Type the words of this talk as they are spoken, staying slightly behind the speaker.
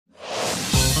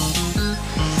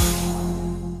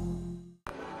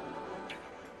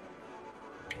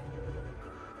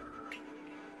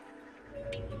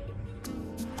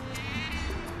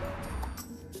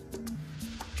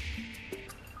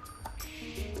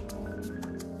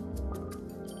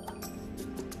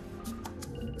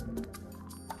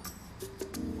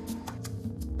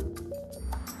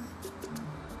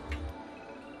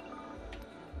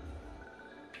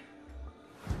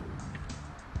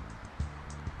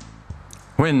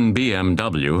When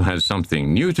BMW has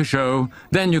something new to show,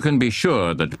 then you can be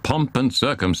sure that pomp and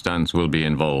circumstance will be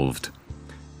involved.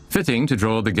 Fitting to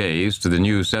draw the gaze to the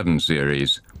new 7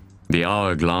 Series. The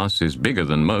hourglass is bigger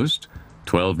than most,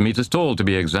 12 meters tall to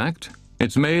be exact.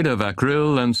 It's made of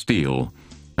acryl and steel.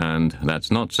 And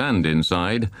that's not sand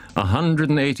inside.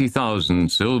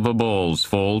 180,000 silver balls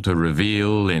fall to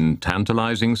reveal in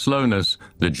tantalizing slowness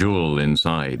the jewel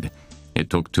inside. It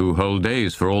took 2 whole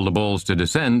days for all the balls to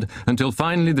descend until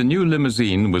finally the new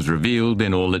limousine was revealed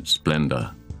in all its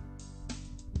splendor.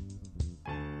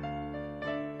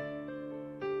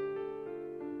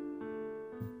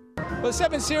 Well, the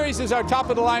 7 Series is our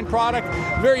top-of-the-line product,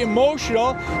 very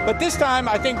emotional, but this time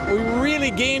I think we really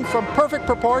gained from perfect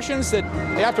proportions that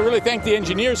you have to really thank the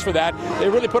engineers for that. They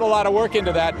really put a lot of work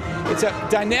into that. It's a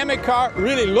dynamic car,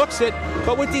 really looks it,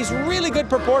 but with these really good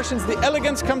proportions, the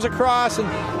elegance comes across, and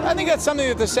I think that's something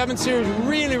that the 7 Series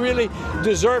really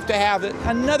deserve to have.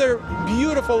 Another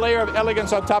beautiful layer of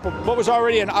elegance on top of what was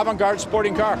already an avant-garde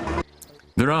sporting car.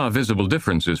 There are visible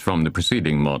differences from the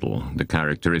preceding model. The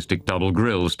characteristic double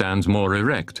grille stands more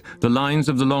erect. The lines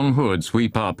of the long hood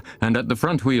sweep up, and at the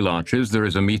front wheel arches there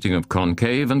is a meeting of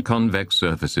concave and convex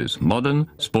surfaces. Modern,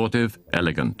 sportive,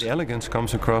 elegant. The elegance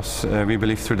comes across, we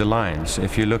believe, through the lines.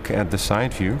 If you look at the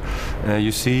side view,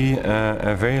 you see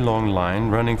a very long line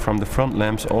running from the front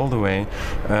lamps all the way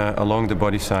along the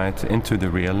body side into the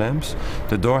rear lamps.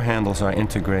 The door handles are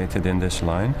integrated in this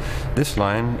line. This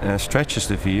line stretches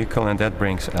the vehicle, and that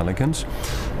brings elegance,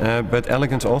 but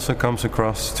elegance also comes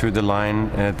across through the line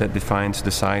that defines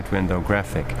the side window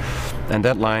graphic, and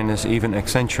that line is even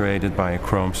accentuated by a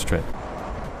chrome strip.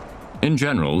 In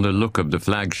general, the look of the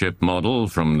flagship model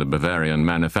from the Bavarian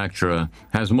manufacturer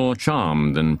has more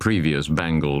charm than previous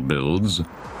Bangle builds.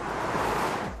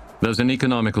 There's an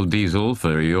economical diesel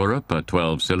for Europe, a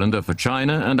 12-cylinder for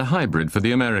China, and a hybrid for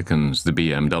the Americans. The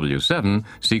BMW 7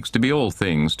 seeks to be all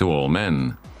things to all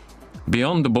men.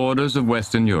 Beyond the borders of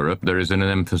Western Europe, there is an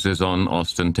emphasis on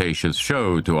ostentatious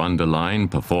show to underline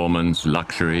performance,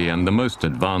 luxury, and the most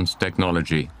advanced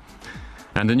technology.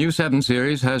 And the new 7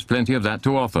 Series has plenty of that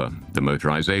to offer. The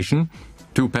motorization,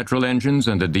 2 petrol engines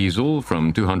and a diesel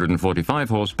from 245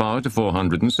 horsepower to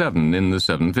 407 in the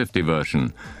 750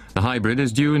 version. The hybrid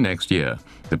is due next year.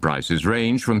 The prices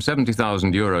range from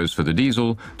 €70,000 for the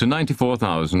diesel to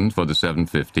 €94,000 for the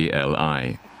 750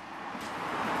 Li.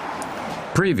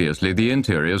 Previously, the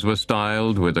interiors were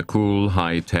styled with a cool,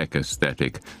 high-tech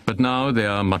aesthetic, but now they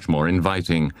are much more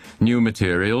inviting. New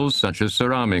materials such as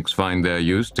ceramics find their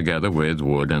use together with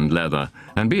wood and leather,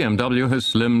 and BMW has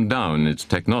slimmed down its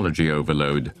technology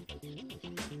overload.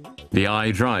 The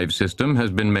iDrive system has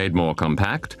been made more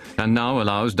compact and now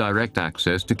allows direct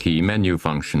access to key menu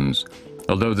functions.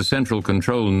 Although the central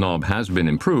control knob has been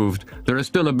improved, there are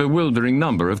still a bewildering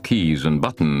number of keys and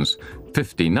buttons,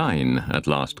 59 at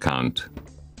last count.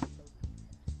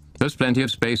 There's plenty of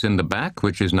space in the back,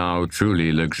 which is now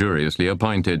truly luxuriously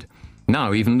appointed.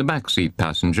 Now even the backseat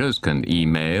passengers can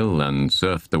email and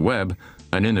surf the web,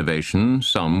 an innovation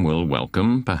some will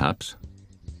welcome, perhaps.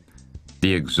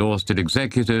 The exhausted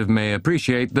executive may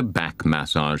appreciate the back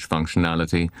massage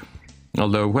functionality,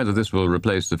 although whether this will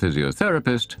replace the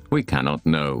physiotherapist, we cannot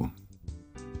know.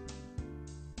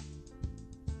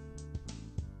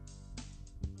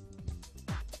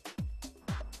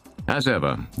 As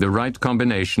ever, the right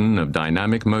combination of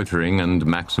dynamic motoring and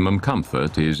maximum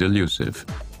comfort is elusive.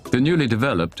 The newly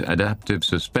developed adaptive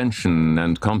suspension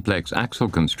and complex axle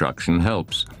construction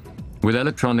helps, with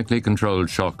electronically controlled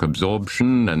shock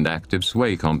absorption and active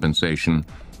sway compensation.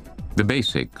 The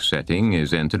basic setting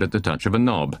is entered at the touch of a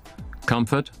knob.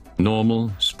 Comfort,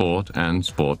 Normal, Sport, and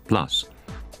Sport Plus.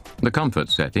 The comfort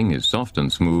setting is soft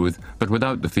and smooth, but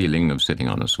without the feeling of sitting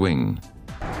on a swing.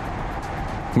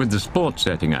 With the Sport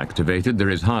setting activated, there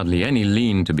is hardly any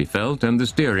lean to be felt, and the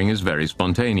steering is very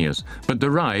spontaneous, but the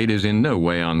ride is in no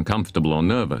way uncomfortable or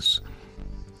nervous.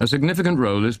 A significant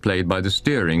role is played by the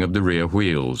steering of the rear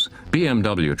wheels.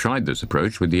 BMW tried this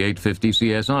approach with the 850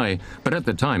 CSI, but at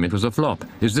the time it was a flop.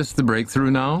 Is this the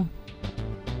breakthrough now?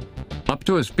 Up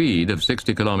to a speed of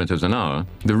 60 kilometers an hour,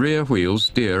 the rear wheels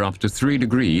steer up to 3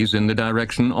 degrees in the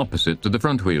direction opposite to the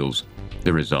front wheels.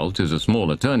 The result is a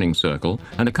smaller turning circle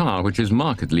and a car which is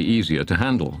markedly easier to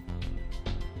handle.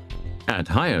 At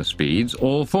higher speeds,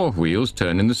 all 4 wheels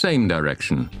turn in the same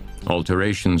direction.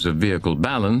 Alterations of vehicle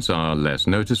balance are less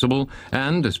noticeable,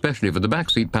 and, especially for the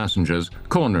backseat passengers,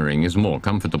 cornering is more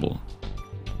comfortable.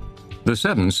 The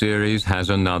 7 Series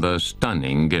has another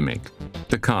stunning gimmick.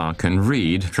 The car can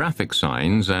read traffic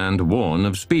signs and warn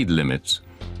of speed limits.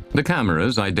 The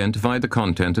cameras identify the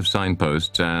content of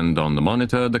signposts, and on the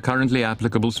monitor, the currently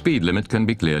applicable speed limit can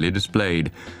be clearly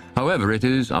displayed. However, it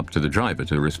is up to the driver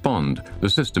to respond. The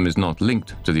system is not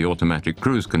linked to the automatic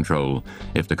cruise control.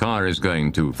 If the car is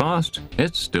going too fast,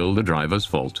 it's still the driver's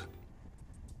fault.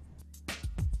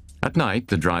 At night,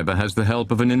 the driver has the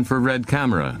help of an infrared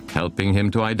camera, helping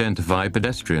him to identify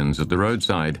pedestrians at the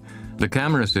roadside. The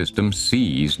camera system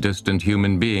sees distant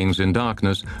human beings in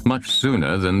darkness much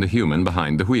sooner than the human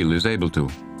behind the wheel is able to.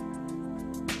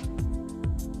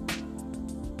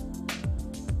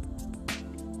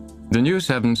 The new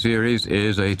 7 Series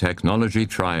is a technology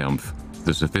triumph.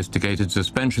 The sophisticated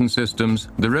suspension systems,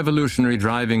 the revolutionary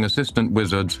driving assistant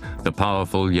wizards, the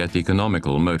powerful yet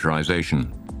economical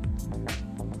motorization.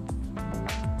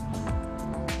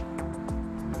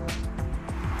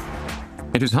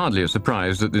 It is hardly a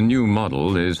surprise that the new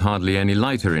model is hardly any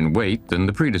lighter in weight than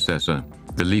the predecessor,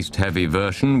 the least heavy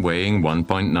version weighing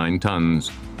 1.9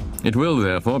 tons. It will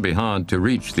therefore be hard to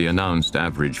reach the announced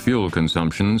average fuel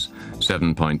consumptions,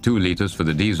 7.2 liters for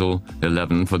the diesel,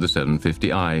 11 for the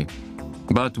 750i.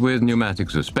 But with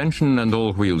pneumatic suspension and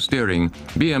all-wheel steering,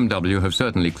 BMW have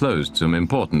certainly closed some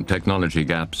important technology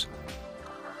gaps.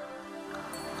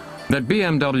 That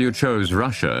BMW chose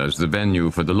Russia as the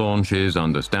venue for the launch is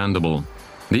understandable.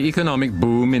 The economic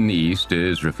boom in the East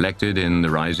is reflected in the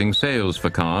rising sales for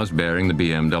cars bearing the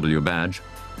BMW badge.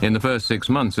 In the first 6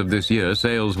 months of this year,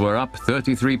 sales were up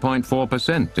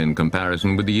 33.4% in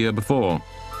comparison with the year before.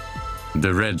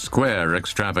 The Red Square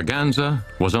extravaganza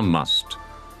was a must.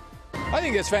 I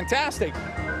think it's fantastic.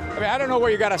 I mean, I don't know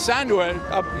where you got to sand an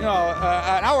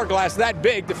hourglass that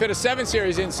big to fit a 7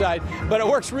 Series inside, but it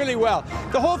works really well.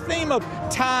 The whole theme of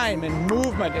time and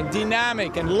movement and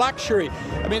dynamic and luxury,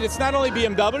 I mean, it's not only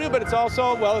BMW, but it's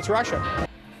also, well, it's Russia.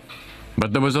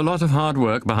 But there was a lot of hard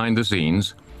work behind the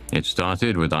scenes. It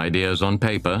started with ideas on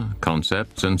paper,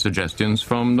 concepts and suggestions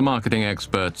from the marketing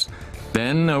experts,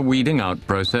 then a weeding out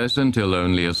process until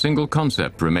only a single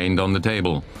concept remained on the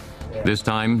table. This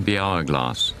time, the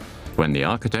hourglass. When the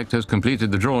architect has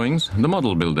completed the drawings, the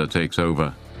model builder takes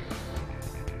over.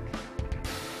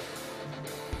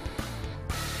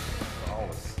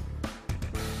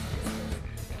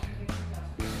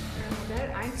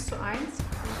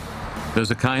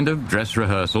 There's a kind of dress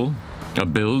rehearsal, a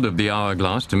build of the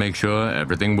hourglass to make sure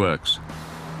everything works.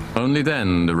 Only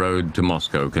then the road to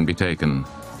Moscow can be taken.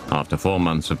 After 4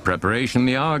 months of preparation,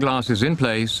 the hourglass is in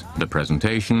place, the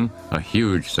presentation a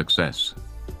huge success.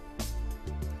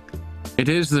 It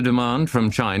is the demand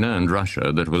from China and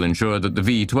Russia that will ensure that the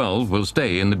V12 will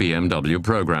stay in the BMW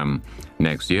program.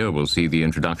 Next year will see the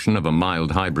introduction of a mild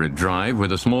hybrid drive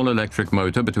with a small electric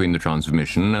motor between the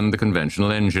transmission and the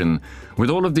conventional engine.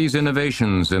 With all of these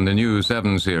innovations in the new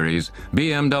 7 Series,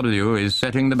 BMW is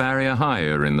setting the barrier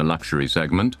higher in the luxury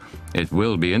segment. It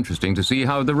will be interesting to see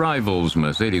how the rivals,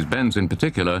 Mercedes-Benz in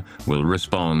particular, will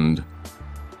respond.